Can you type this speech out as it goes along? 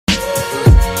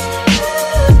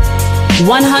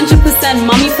100%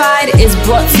 Mommyfied is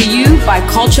brought to you by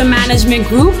Culture Management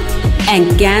Group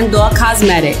and Gandor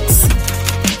Cosmetics.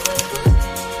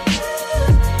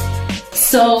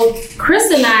 So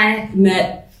Chris and I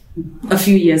met a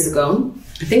few years ago.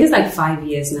 I think it's like 5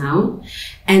 years now.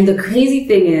 And the crazy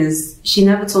thing is, she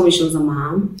never told me she was a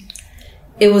mom.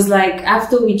 It was like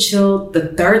after we chilled the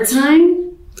third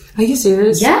time. Are you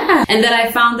serious? Yeah. And then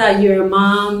I found out you're a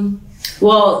mom.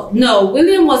 Well, no,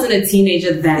 William wasn't a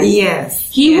teenager then.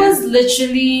 Yes. He was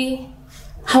literally,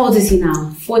 how old is he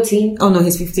now? 14? Oh no,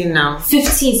 he's 15 now.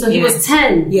 15, so he was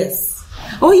 10. Yes.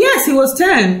 Oh yes, he was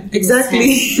 10.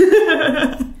 Exactly.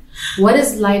 10. What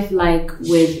is life like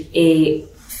with a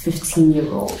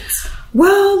 15-year-old?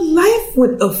 Well, life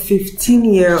with a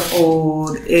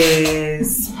 15-year-old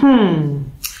is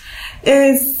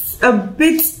a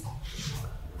bit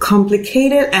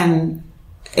complicated, and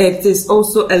it is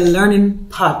also a learning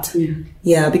part.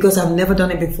 Yeah, because I've never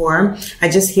done it before. I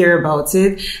just hear about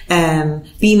it. And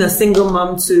being a single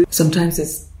mom too, sometimes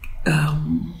it's,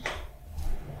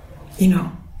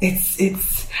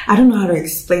 it's, I don't know how to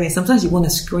explain it. Sometimes you want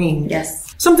to scream.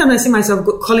 Yes. Sometimes I see myself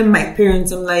calling my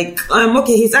parents. I'm like,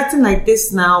 okay, he's acting like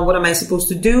this now. What am I supposed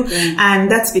to do?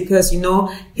 And that's because,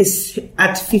 he's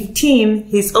at 15,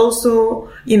 he's also,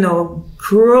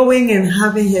 growing and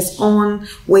having his own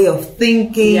way of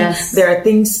thinking. Yes. There are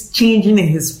things changing in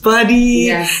his body.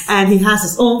 Yes. And he has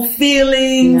his own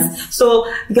feelings. Yes. So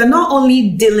you're not only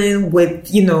dealing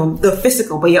with, the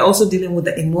physical, but you're also dealing with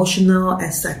the emotional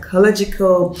and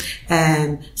psychological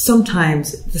and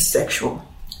sometimes the sexual.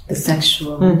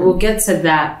 We'll get to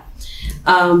that.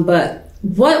 But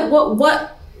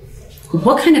what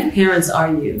kind of parents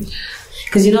are you?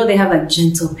 Because they have like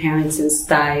gentle parenting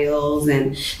styles,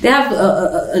 and they have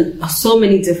so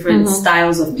many different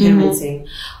styles of parenting.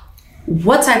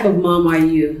 What type of mom are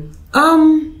you?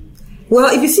 Well,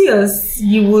 if you see us,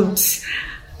 you would.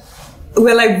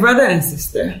 We're like brother and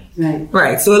sister.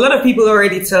 Right. So a lot of people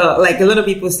already tell, like a lot of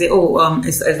people say,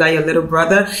 is that your little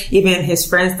brother? Even his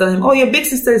friends tell him, your big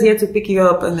sister is here to pick you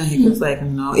up. And then he goes like,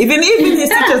 no. Even his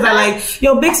teachers are like,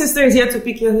 your big sister is here to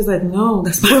pick you up. He's like, no,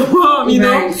 that's my mom,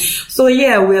 know? So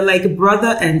yeah, we're like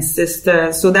brother and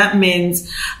sister. So that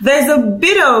means there's a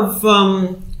bit of,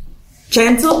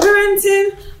 gentle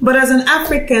parenting, but as an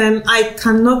African, I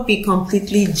cannot be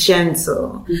completely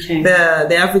gentle. Okay.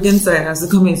 The African side has to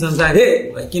come in sometimes,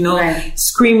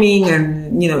 screaming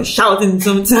and, shouting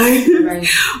sometimes. Right.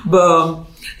 But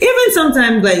even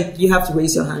sometimes, like, you have to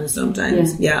raise your hand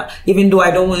sometimes. Yeah. Even though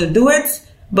I don't want to do it,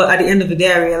 but at the end of the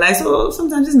day, I realize,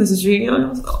 sometimes it's necessary,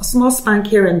 a small spank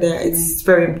here and there. It's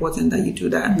very important that you do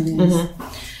that.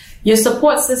 Your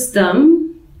support system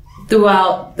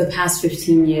throughout the past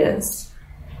 15 years?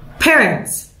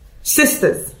 Parents,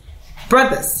 sisters,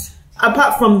 brothers.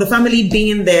 Apart from the family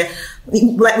being there,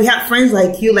 like we have friends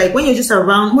like you, like when I'm just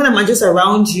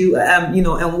around you,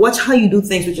 and watch how you do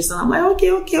things with your son, I'm like,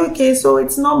 okay, so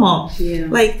it's normal. Yeah.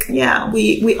 Like,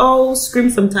 we all scream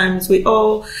sometimes, we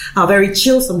all are very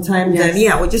chill sometimes, and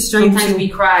we're just trying sometimes we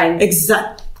cry.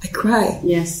 Exactly. I cry.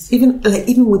 Yes. Even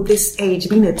with this age,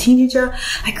 being a teenager,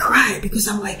 I cry because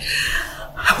I'm like,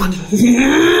 I want to,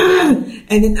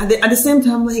 and then at the same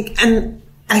time, and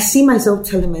I see myself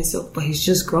telling myself, but he's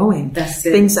just growing. That's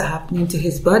it. Things are happening to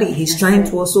his body. He's trying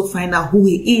to also find out who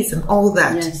he is and all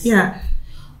that. Yes. Yeah.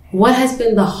 What has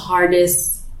been the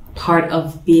hardest part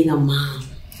of being a mom?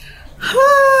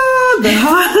 What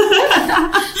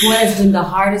has been the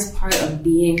hardest part of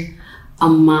being a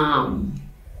mom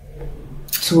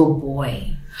to a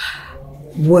boy?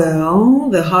 Well,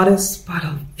 the hardest part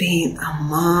of being a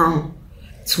mom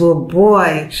to a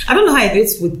boy. I don't know how it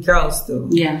is with girls though.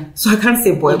 Yeah. So I can't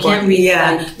say boy, but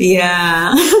yeah.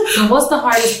 So what's the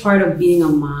hardest part of being a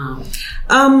mom?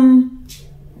 I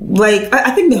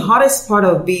think the hardest part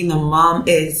of being a mom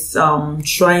is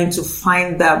trying to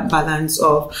find that balance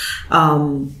of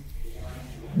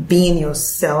being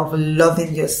yourself,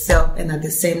 loving yourself, and at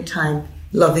the same time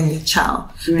loving your child.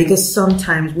 Right. Because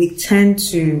sometimes we tend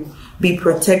to be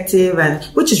protective, and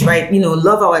which is right,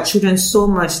 love our children so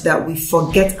much that we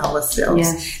forget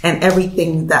ourselves and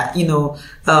everything that,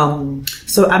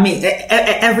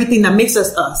 everything that makes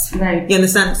us. Right. You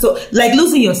understand? So like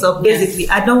losing yourself, basically,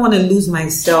 I don't want to lose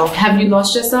myself. Have you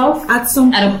lost yourself at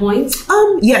a point?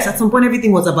 Yes, at some point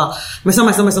everything was about my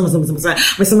son.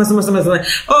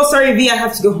 Oh, sorry, V, I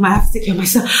have to go home. I have to take care of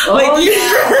myself.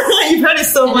 You've heard it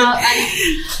so much.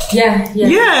 Yeah.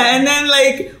 And then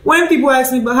when people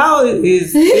ask me, but how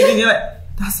is it? You're like,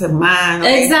 that's a man.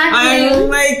 Exactly. I'm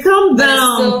like, calm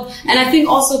down. And I think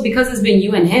also because it's been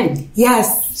you and him.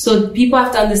 Yes. So people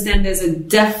have to understand there's a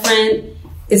different,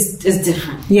 it's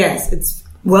different. Yes, it's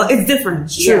Well, it's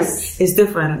different. True. Yes. It's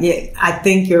different. Yeah, I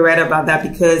think you're right about that,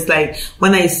 because like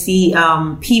when I see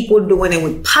people doing it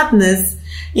with partners,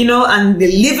 you know, and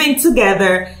they're living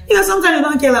together, you know, sometimes you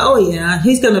don't care like, oh yeah,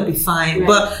 he's gonna be fine. Right.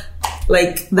 But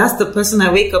like, that's the person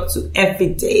I wake up to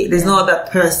every day. There's no other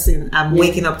person I'm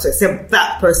waking up to except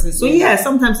that person. So yeah,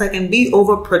 sometimes I can be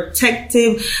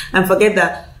overprotective and forget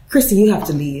that, Christy, you have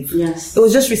to leave. Yes. It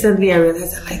was just recently I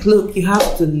realized that, like, look, you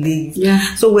have to leave. Yeah.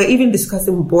 So we're even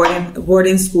discussing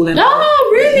boarding school. And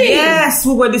really? Yes,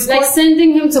 we were discussing. Like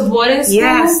sending him to boarding school?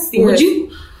 Yes.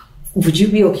 Would you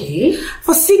be okay?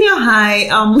 For senior high,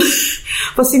 I'm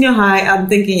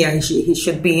thinking, yeah, he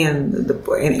should be in the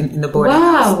boarding.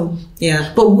 Wow.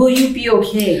 Yeah. But will you be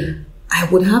okay? I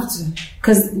would have to.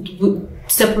 Because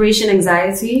separation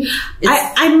anxiety?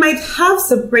 I might have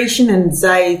separation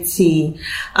anxiety,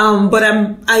 but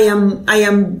I am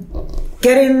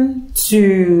getting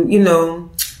to, you know,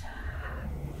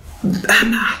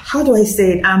 how do I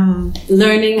say it? I'm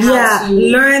learning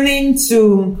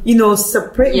to, you know,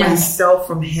 separate myself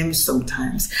from him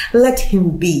sometimes. Let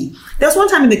him be. There's one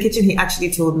time in the kitchen he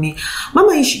actually told me,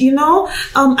 Mama,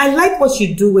 I like what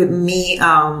you do with me.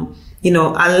 You know,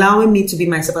 allowing me to be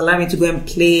myself, allowing me to go and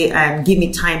play and give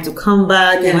me time to come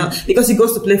back, you know, because he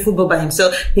goes to play football by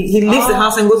himself. He leaves the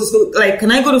house and goes to school. Like,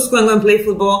 can I go to school and go and play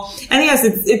football? And yes,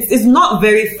 it's not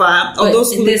very far. But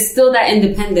there's still that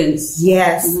independence.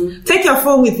 Yes. Mm-hmm. Take your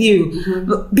phone with you.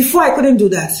 Mm-hmm. Before I couldn't do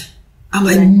that. I'm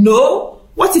like, no.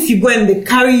 What if you go and they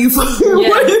carry you for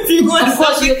what if you go and of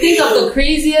course, you think of the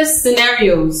craziest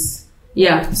scenarios.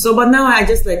 Yeah. So, but now I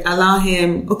just like allow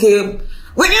him, okay,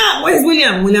 William, where's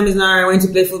William? William is now going to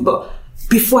play football.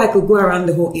 Before I could go around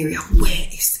the whole area,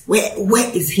 where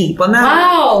is he? But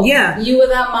now, you with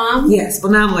that mom? Yes,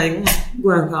 but now I'm like, go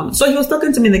and come. So he was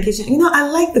talking to me in the kitchen. You know, I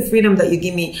like the freedom that you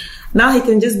give me. Now he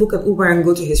can just book an Uber and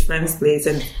go to his friend's place.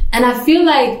 And I feel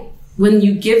like when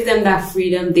you give them that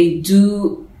freedom, they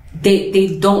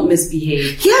don't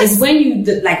misbehave. Yes. It's when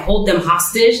you like hold them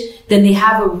hostage, then they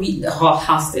have a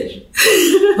hostage.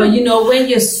 But you know, when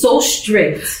you're so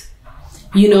strict,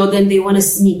 you know, then they want to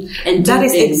sneak and do That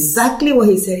is things. exactly what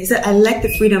he said. He said, I like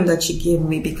the freedom that you give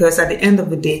me, because at the end of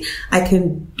the day, I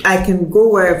can go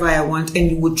wherever I want, and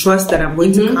you would trust that I'm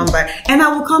going to come back, and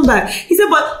I will come back. He said,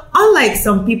 but unlike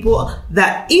some people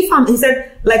that he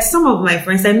said, like some of my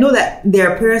friends, I know that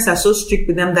their parents are so strict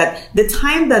with them that the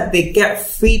time that they get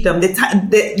freedom, the time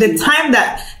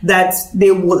that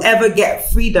they will ever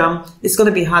get freedom, it's going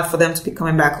to be hard for them to be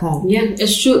coming back home. Yeah,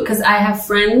 it's true, because I have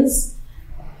friends.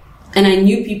 And I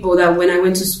knew people that when I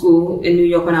went to school in New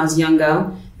York when I was younger,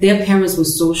 their parents were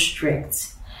so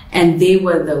strict. And they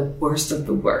were the worst of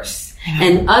the worst. Yeah.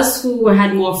 And us who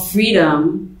had more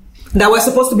freedom... That were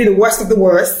supposed to be the worst of the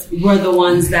worst. Were the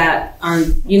ones that are,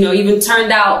 you know, even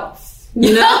turned out,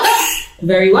 you know,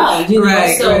 very well. You know?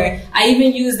 Right, so right. I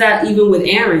even use that even with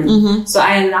Aaron. Mm-hmm. So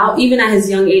I allow, even at his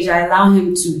young age, I allow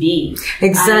him to be.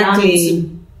 Exactly.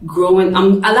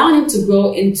 I'm allowing him to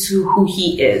grow into who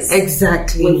he is.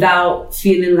 Exactly. Without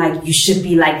feeling like you should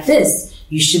be like this.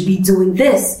 You should be doing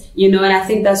this. You know, and I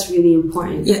think that's really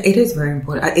important. Yeah, it is very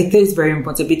important. It is very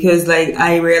important, because like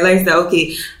I realized that,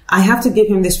 okay, I have to give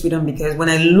him this freedom, because when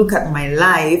I look at my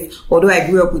life, although I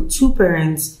grew up with two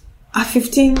parents, at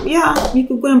 15, you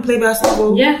could go and play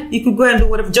basketball. Yeah. You could go and do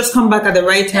whatever. Just come back at the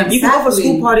right time. Exactly. You could go for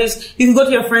school parties. You could go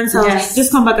to your friend's house. Yes. Just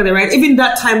come back at the right. Even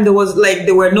that time, there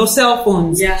were no cell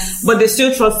phones. Yes. But they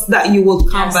still trust that you will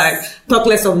come back. Talk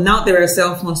less of now there are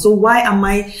cell phones. So why am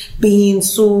I being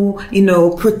so, you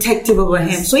know, protective over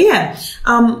him? So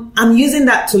I'm using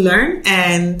that to learn.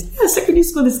 And secondary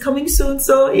school is coming soon.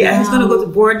 So he's going to go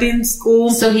to boarding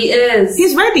school. So he is.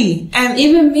 He's ready. And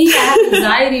even me, I had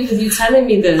anxiety with you telling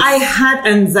me this. I had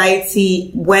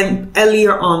anxiety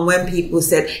earlier on when people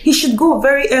said he should go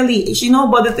very early, you know,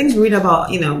 but the things we read about,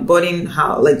 you know, boarding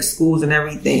schools and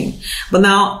everything. But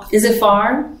now, is it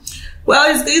far? Well,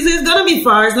 it's gonna be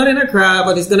far. It's not in a crowd,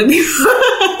 but it's gonna be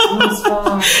it's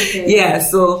far. Okay. Yeah.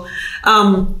 So,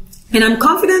 and I'm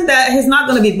confident that he's not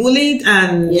gonna be bullied,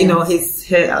 and you know,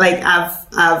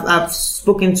 I've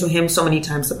spoken to him so many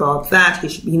times about that.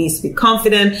 He needs to be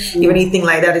confident. If anything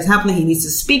like that is happening, he needs to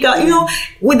speak out. You know,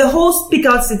 with the whole speak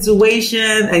out situation,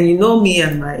 and you know me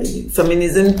and my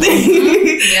feminism thing,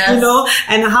 you know,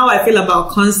 and how I feel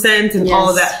about consent and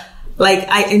all that. Like,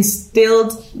 I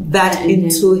instilled that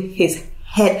into his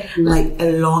head like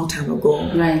a long time ago,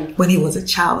 when he was a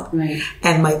child. Right.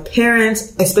 And my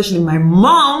parents, especially my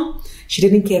mom, she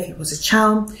didn't care if he was a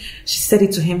child. She said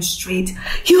it to him straight.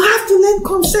 You have to learn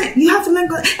consent. You have to learn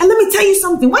consent. And let me tell you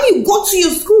something. When you go to your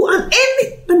school and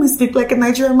let me speak like a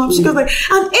Nigerian mom. She goes like,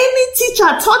 and any teacher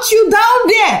taught you down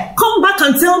there, come back and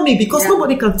until me because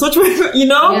nobody can touch me, you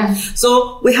know? Yeah.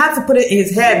 So we had to put it in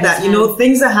his head that, you know,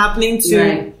 things are happening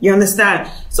to, you understand?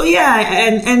 So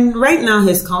and right now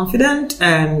he's confident,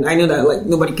 and I know that like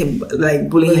nobody can like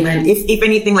bully him. And if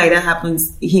anything like that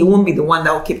happens, he won't be the one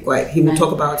that will keep quiet. He will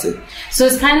talk about it. So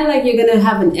it's kind of like you're going to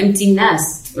have an empty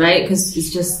nest, right? Because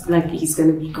it's just like he's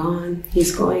going to be gone.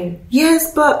 He's going.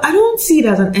 Yes, but I don't see it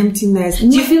as an empty nest. Do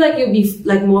you feel like you'll be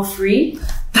like more free?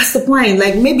 That's the point.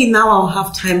 Like maybe now I'll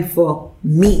have time for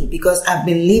me because I've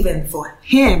been living for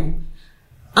him.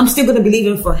 I'm still going to be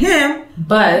living for him.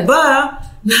 But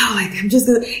now, like, I'm just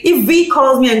gonna, if V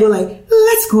calls me and go like,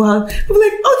 let's go out, I'm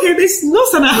like, okay, there's no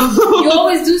sun out. You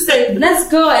always do say, let's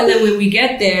go. And then when we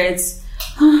get there, it's,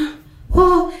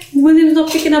 William's not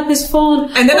picking up his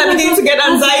phone. And then I begin to get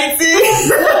anxiety.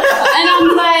 And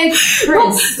I'm like,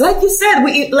 Chris.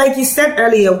 Like you said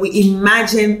earlier, we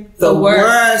imagine the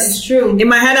worst. It's true. In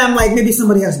my head, I'm like, maybe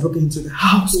somebody has broken into the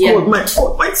house. Oh,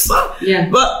 my son. Yeah.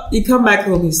 But you come back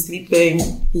home, he's sleeping.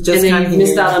 He just can't hear.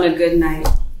 Missed out on a good night.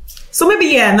 So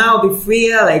maybe, now I'll be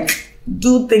freer, like,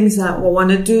 do things that I want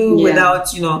to do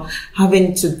without, you know,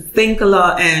 having to think a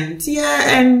lot and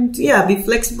be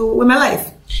flexible with my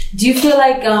life. Do you feel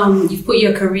like you've put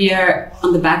your career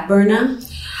on the back burner?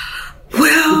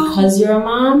 Well, because you're a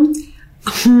mom?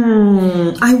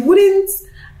 I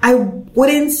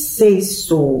wouldn't say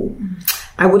so.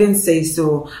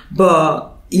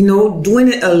 But, you know, doing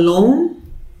it alone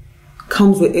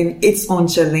comes with its own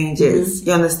challenges.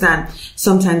 You understand?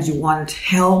 Sometimes you want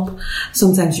help.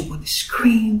 Sometimes you want to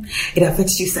scream. It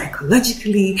affects you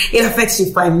psychologically. It affects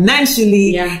you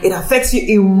financially. It affects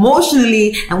you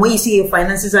emotionally. And when you see your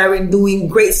finances aren't doing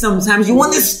great, sometimes you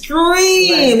want to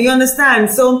scream. You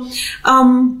understand? So,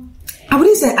 I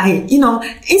wouldn't say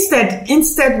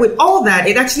instead with all that,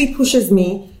 it actually pushes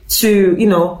me to, you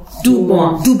know, do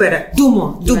more, do better,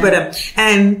 do better.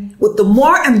 And with the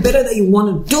more and better that you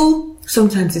want to do,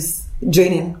 sometimes it's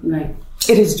draining. Right.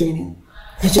 It is draining.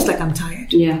 It's just like I'm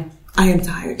tired. Yeah. I am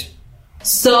tired.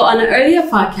 So on an earlier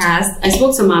podcast, I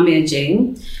spoke to Mommy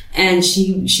Jane, and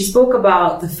she spoke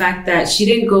about the fact that she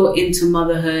didn't go into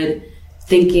motherhood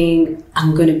thinking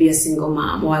I'm going to be a single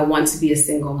mom or I want to be a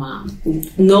single mom.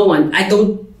 No one.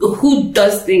 Who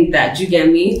does think that? Do you get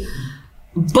me?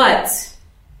 But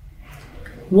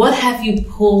what have you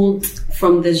pulled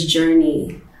from this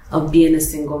journey of being a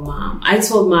single mom? I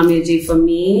told Mommy J, for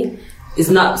me, it's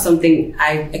not something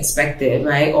I expected,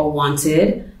 right, or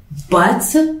wanted,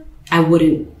 but I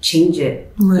wouldn't change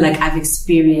it. Right. Like, I've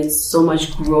experienced so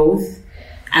much growth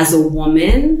as a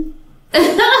woman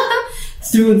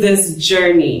through this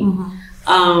journey.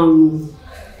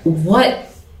 What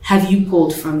have you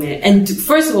pulled from it? And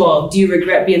first of all, do you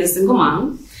regret being a single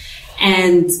mom?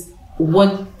 And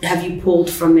what have you pulled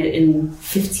from it in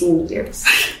 15 years?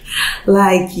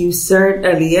 Like you said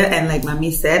earlier, and like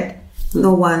Mommy said,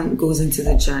 no one goes into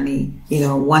the journey, you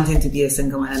know, wanting to be a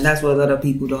single man. And that's what a lot of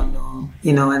people don't know,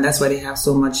 you know, and that's why they have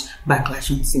so much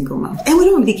backlash on single moms. And we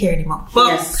don't really care anymore.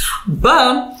 But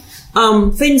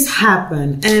things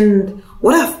happen. And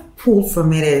what I've pulled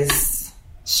from it is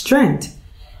strength.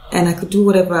 And I could do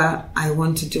whatever I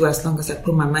want to do as long as I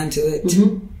put my mind to it.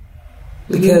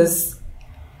 Because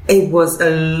it was a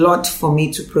lot for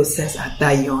me to process at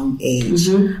that young age.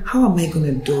 How am I going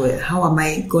to do it? How am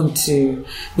I going to,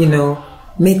 you know,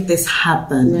 make this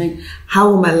happen? Right. How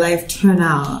will my life turn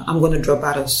out? I'm going to drop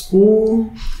out of school.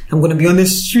 I'm going to be on the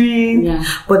street. Yeah.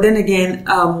 But then again,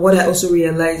 what I also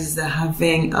realized is that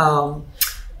having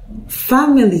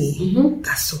family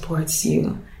that supports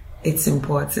you, it's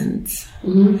important.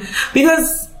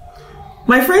 Because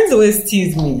my friends always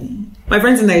tease me. My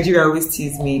friends in Nigeria always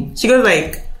tease me. She goes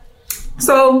like,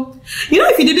 so, you know,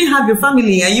 if you didn't have your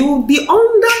family and you would be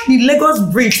under the Lagos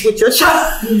Bridge with your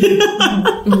child.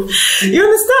 You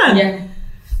understand? Yeah.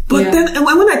 But then and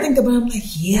when I think about it, I'm like,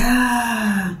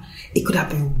 yeah, it could have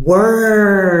been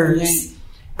worse. Right.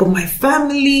 But my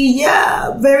family,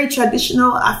 very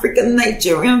traditional African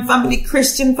Nigerian family,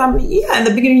 Christian family. Yeah, in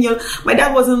the beginning, my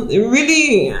dad wasn't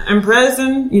really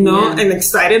present, you know, and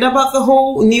excited about the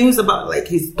whole news about like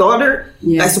his daughter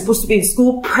that's supposed to be in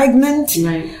school, pregnant.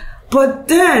 Right. But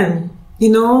then,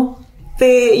 you know,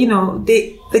 they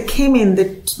came in,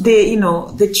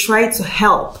 they tried to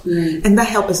help. Right. And that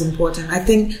help is important. I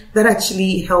think that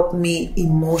actually helped me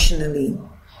emotionally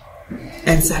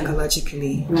and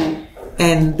psychologically. Right.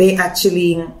 And they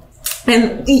actually,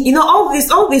 and you know, all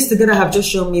this together have just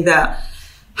shown me that,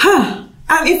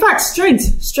 in fact,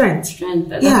 strength.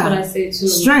 That's what I say too.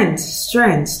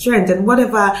 Strength. And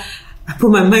whatever I put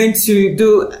my mind to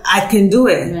do, I can do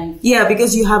it. Right. Yeah,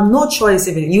 because you have no choice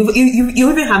even. You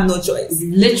even have no choice.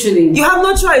 Literally. You have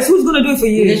no choice. Who's going to do it for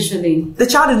you? Literally. The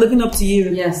child is looking up to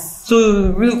you. Yes.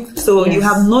 So you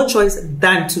have no choice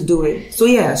than to do it. So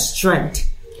yeah, strength.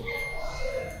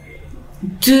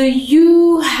 Do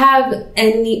you have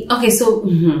any... Okay, so...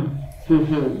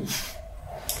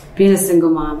 Being a single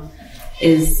mom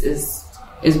is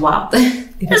wild.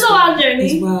 It's a wild journey.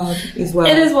 It's wild.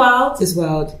 It is wild. It's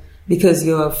wild. Because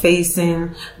you're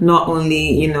facing not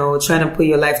only, trying to put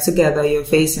your life together, you're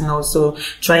facing also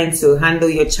trying to handle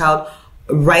your child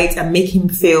right and make him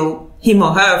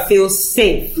or her feel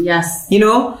safe. Yes.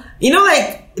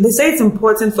 Like they say it's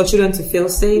important for children to feel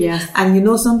safe. Yes.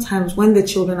 And sometimes when the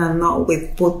children are not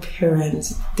with both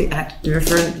parents, they act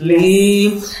differently.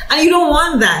 Yes. And you don't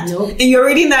want that. Nope. And you're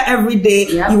reading that every day.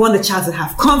 Yep. You want the child to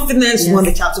have confidence. Yes. You want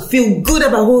the child to feel good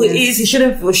about who he is. He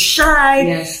shouldn't feel shy.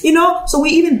 Yes. So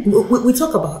we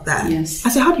talk about that. Yes. I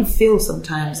say, how do you feel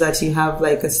sometimes that you have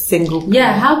like a single parent?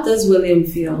 Yeah, how does William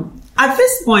feel? At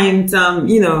this point,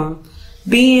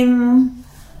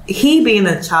 being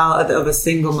a child of a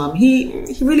single mom, he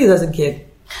really doesn't care.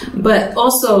 But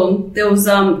also there was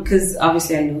because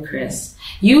obviously I know Chris.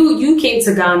 You came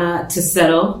to Ghana to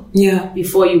settle,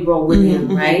 before you brought William,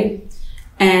 mm-hmm. right?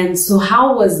 And so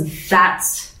how was that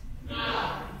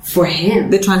for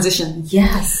him? The transition.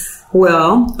 Yes.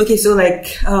 Well, okay, so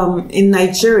in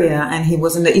Nigeria, and he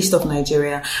was in the east of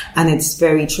Nigeria, and it's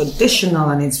very traditional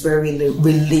and it's very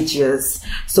religious.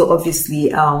 So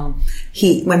obviously,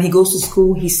 when he goes to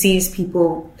school, he sees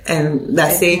people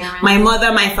that say, my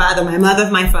mother, my father, my mother,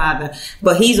 my father.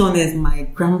 But he's on as my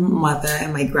grandmother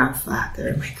and my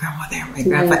grandfather, my grandmother and my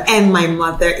grandfather, and my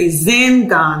mother is in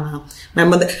Ghana. My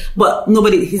mother, but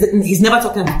he's never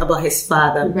talking about his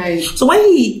father. Right. So when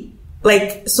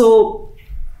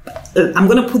I'm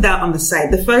going to put that on the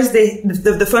side. The first day,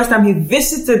 the first time he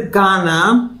visited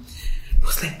Ghana, he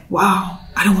was like, wow,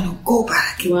 I don't want to go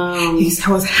back. Wow.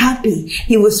 I was happy.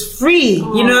 He was free.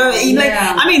 Oh,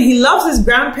 he loves his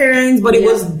grandparents, but it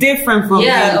was different from him.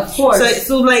 Yeah, of course.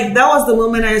 So that was the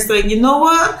moment I was like, you know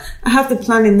what? I have to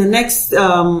plan in the next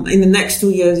 2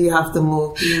 years, you have to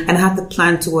move. Yeah. And I have to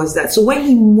plan towards that. So when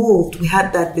he moved, we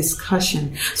had that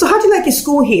discussion. So how do you like your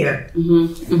school here?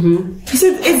 Mm-hmm. Mm-hmm. He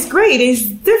said, it's great. It's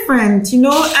different,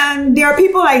 and there are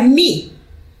people like me.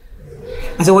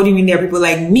 I said, what do you mean there are people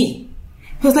like me?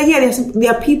 He was like, yeah,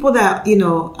 there are people that,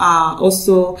 are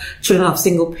also children of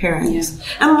single parents. Yeah.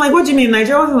 And I'm like, what do you mean?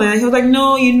 Nigeria wasn't like that. He was like,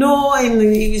 no, and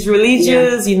he's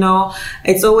religious,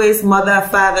 it's always mother,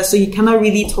 father. So you cannot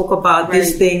really talk about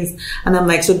these things. And I'm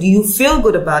like, so do you feel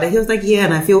good about it? He was like, yeah,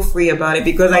 and I feel free about it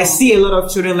because I see a lot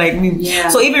of children like me. Yeah.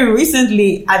 So even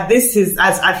recently at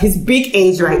his big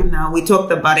age right now, we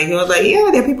talked about it. He was like,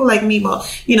 yeah, there are people like me, but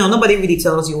nobody really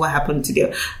tells you what happened to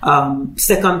their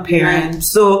second parent. Right.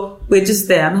 So we're just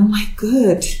there. And I'm like,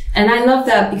 good. And I love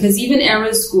that because even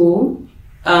Aaron's school,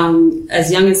 as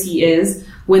young as he is,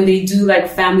 when they do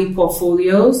family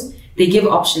portfolios, they give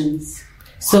options.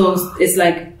 So it's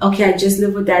like, okay, I just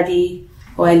live with daddy,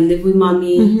 or I live with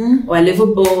mommy, mm-hmm. or I live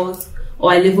with both,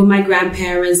 or I live with my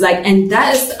grandparents. And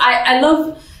that is, I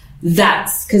love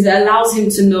that because it allows him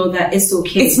to know that it's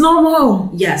okay. It's normal.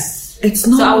 Yes. It's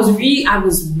not. So I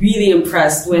was really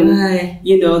impressed when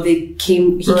he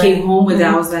came home with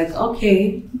that. I was like,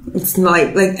 okay, it's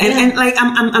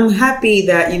I'm happy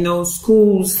that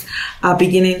schools are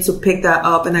beginning to pick that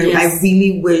up, and I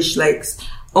really wish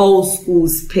all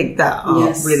schools pick that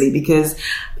up really, because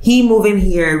he moving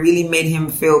here really made him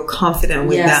feel confident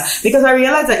with that. Because I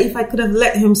realized that if I could have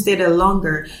let him stay there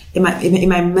longer, it might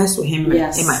mess with him.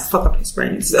 Yes. It might fuck up his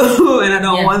brain. So, and I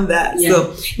don't want that. Yeah.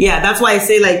 So, that's why I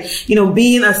say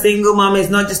being a single mom is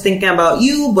not just thinking about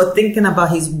you, but thinking about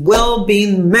his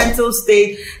well-being, mental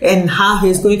state, and how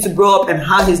he's going to grow up and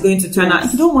how he's going to turn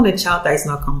out. You don't want a child that is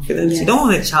not confident. Yes. You don't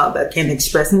want a child that can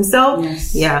express himself.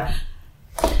 Yes. Yeah.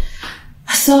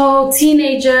 So,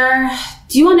 teenager,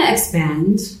 do you want to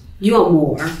expand? You want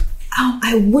more?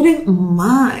 I wouldn't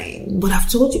mind, but I've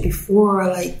told you before,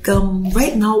 right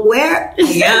now where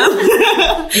I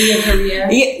am. In your career?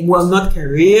 Yeah, well, not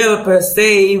career per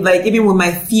se, even with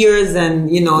my fears and,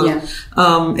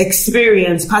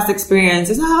 past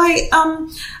experiences,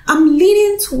 I'm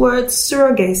leaning towards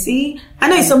surrogacy. I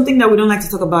know it's something that we don't like to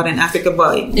talk about in Africa,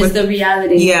 but it's the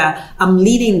reality. Yeah, I'm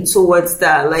leaning towards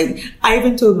that. I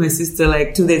even told my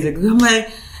sister 2 days ago, I'm like,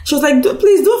 she was like,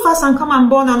 please do fast and come and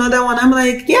born another one. I'm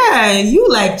like, yeah, you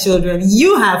like children.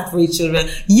 You have 3 children.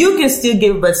 You can still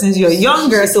give birth since you're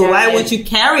younger. So why would you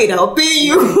carry it? I'll pay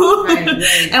you. Right.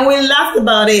 And we laughed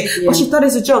about it. Yeah. But she thought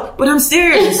it's a joke. But I'm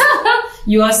serious.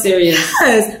 You are serious.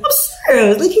 Yes, I'm serious.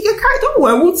 serious. Like, you can carry, don't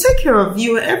worry, we'll take care of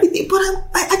you and everything. But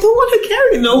I don't want to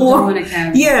carry no more. Don't want to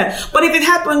carry. Yeah. But if it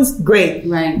happens, great.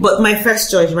 Right. But my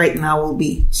first choice right now will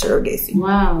be surrogacy.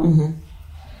 Wow. Mm-hmm.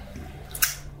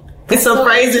 It's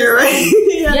surprising, right?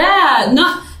 Yeah.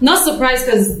 Not surprised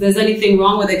because there's anything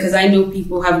wrong with it, because I know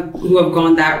people who have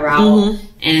gone that route, mm-hmm.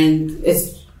 and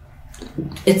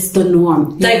it's the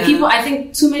norm. Like, people, I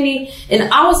think too many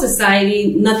in our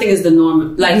society, nothing is the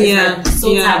norm. Like, it's like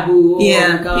so taboo.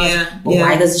 Oh my gosh,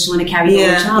 why does she want to carry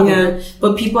her own child? Yeah.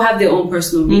 But people have their own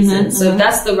personal reasons. So if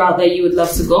that's the route that you would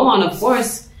love to go on, of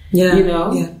course, you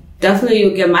know, definitely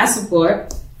you'll get my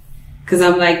support, because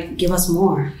I'm like, give us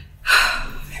more.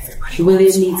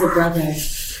 William needs a brother.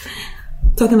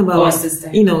 Talking about, or a sister.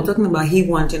 You know, talking about he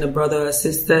wanting a brother or a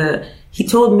sister. He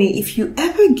told me, if you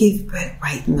ever give birth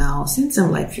right now, since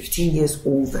I'm like 15 years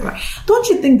older, don't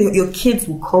you think that your kids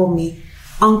will call me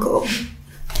uncle?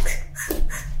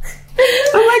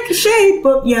 I'm like, shade,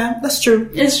 but yeah, that's true.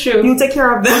 It's true. You'll take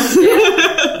care of them.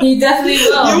 He definitely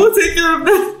will. You will take care of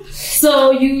them.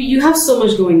 So you have so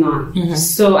much going on. Mm-hmm.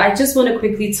 So I just want to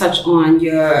quickly touch on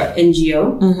your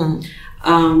NGO,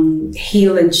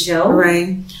 Heal and Chill.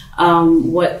 Right.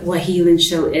 What Heal and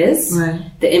Chill is,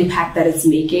 the impact that it's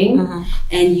making,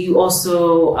 and you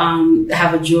also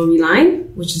have a jewelry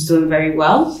line, which is doing very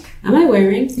well. Am I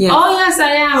wearing? Yes. Oh yes,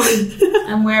 I am.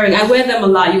 I'm wearing. I wear them a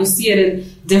lot. You'll see it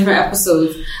in different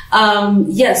episodes.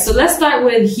 Yes. So let's start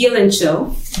with Heal and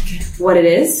Chill. Okay. What it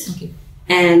is,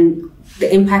 and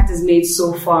the impact is made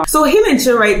so far. So Heal and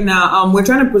Chill right now, we're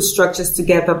trying to put structures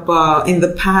together, but in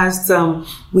the past,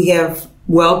 we have,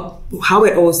 how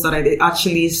it all started, it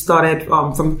actually started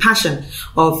from passion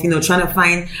of, trying to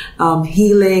find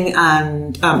healing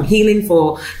and healing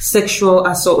for sexual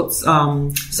assault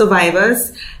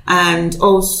survivors, and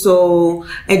also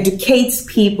educate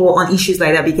people on issues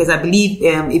like that, because I believe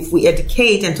if we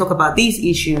educate and talk about these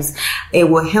issues, it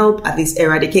will help at least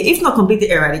eradicate, if not completely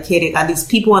eradicate it, at least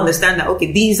people understand that,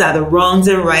 okay, these are the wrongs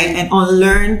and right, and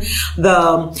unlearn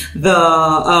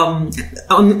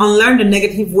unlearn the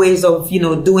negative ways of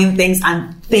doing things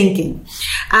and thinking.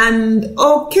 And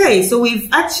okay, so we've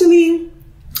actually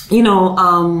in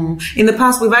the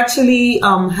past we've actually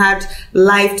had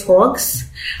live talks.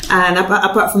 And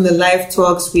apart from the live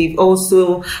talks, we've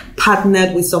also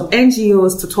partnered with some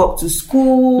NGOs to talk to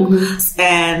schools.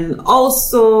 And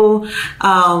also,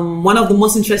 one of the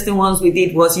most interesting ones we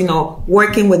did was,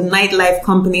 working with nightlife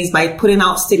companies by putting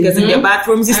out stickers in their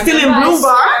bathrooms. It's still in Bloom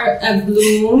Bar. At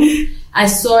Bloom. I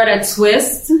saw it at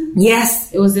Twist.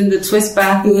 Yes. It was in the Twist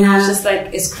bathroom. And I was just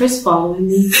like, is Chris following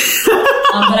me?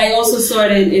 But I also saw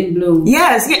it in Bloom.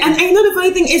 Yes. Yeah. And the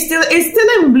funny thing is it's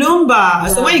still in Bloom Bar.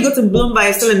 Yeah. So when you go to Bloom Bar,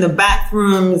 it's still in the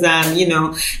bathrooms and,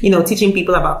 teaching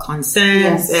people about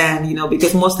consent. Yes. And,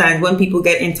 because most times when people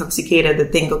get intoxicated, they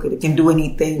think, okay, they can do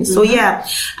anything. So yeah.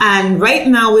 And right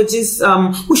now we just,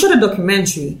 we shot a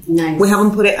documentary. Nice. We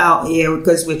haven't put it out yet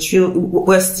because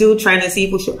we're still trying to see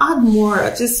if we should add more.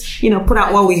 Just, put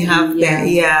out what we have there.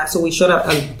 Yeah. So we shot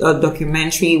a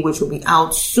documentary which will be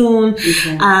out soon.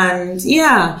 Okay. And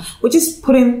we're just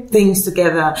putting things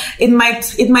together. It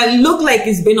might look like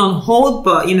it's been on hold,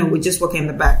 but we're just working in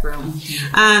the background. Okay.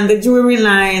 And the jewelry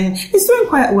line is doing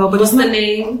quite well. But what's the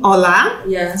name? Ola.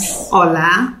 Yes.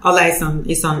 Ola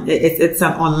is it's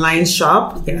an online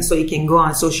shop. Yeah. So you can go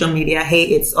on social media. Hey,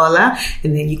 it's Ola,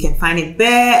 and then you can find it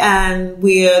there. And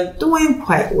we're doing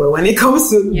quite well when it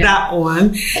comes to that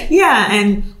one. Yeah.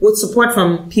 And with support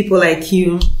from people like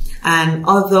you and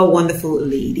other wonderful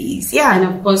ladies. Yeah. And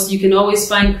of course, you can always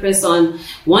find Chris on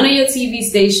one of your TV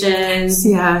stations.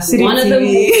 Yeah, City one TV. Of the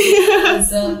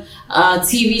movies,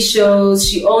 TV shows.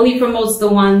 She only promotes the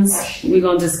ones. We're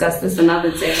going to discuss this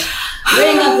another day. We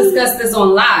ain't going to discuss this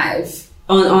on live.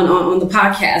 On the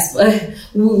podcast,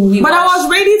 but I was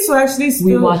ready to actually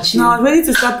still, I was ready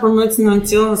to start promoting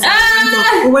until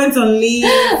we went on leave.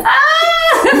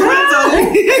 We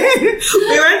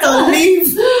went on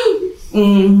leave.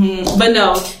 But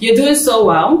no, you're doing so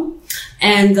well,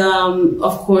 and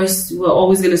of course we're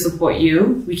always going to support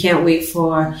you. We can't wait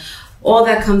for all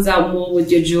that comes out more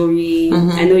with your jewelry.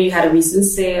 I know you had a recent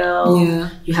sale. Yeah.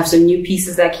 You have some new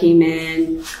pieces that came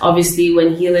in. Obviously,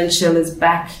 when Heal and Chill is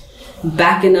back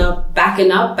in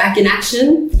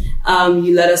action,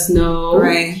 you let us know.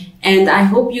 Right. And I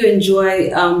hope you enjoy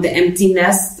the empty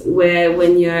nest where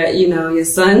when your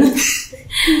son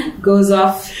goes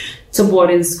off to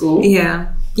boarding school.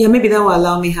 Yeah, maybe that will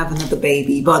allow me to have another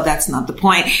baby, but that's not the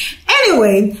point.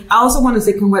 Anyway, I also want to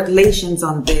say congratulations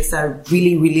on this. I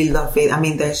really, really love it. I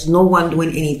mean, there's no one doing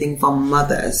anything for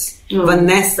mothers.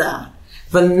 Vanessa,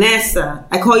 Vanessa,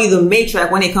 I call you the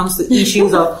matriarch when it comes to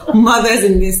issues of mothers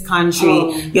in this country.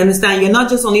 You understand? You're not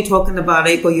just only talking about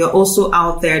it, but you're also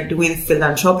out there doing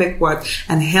philanthropic work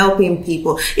and helping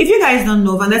people. If you guys don't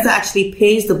know, Vanessa actually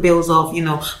pays the bills of,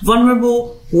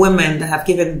 vulnerable women that have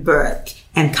given birth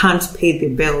and can't pay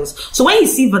the bills. So when you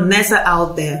see Vanessa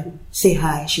out there, say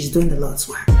hi. She's doing the Lord's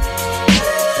work.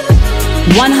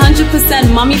 100%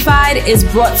 Mommyfied is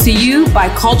brought to you by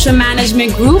Culture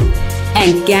Management Group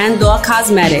and Gandor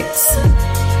Cosmetics.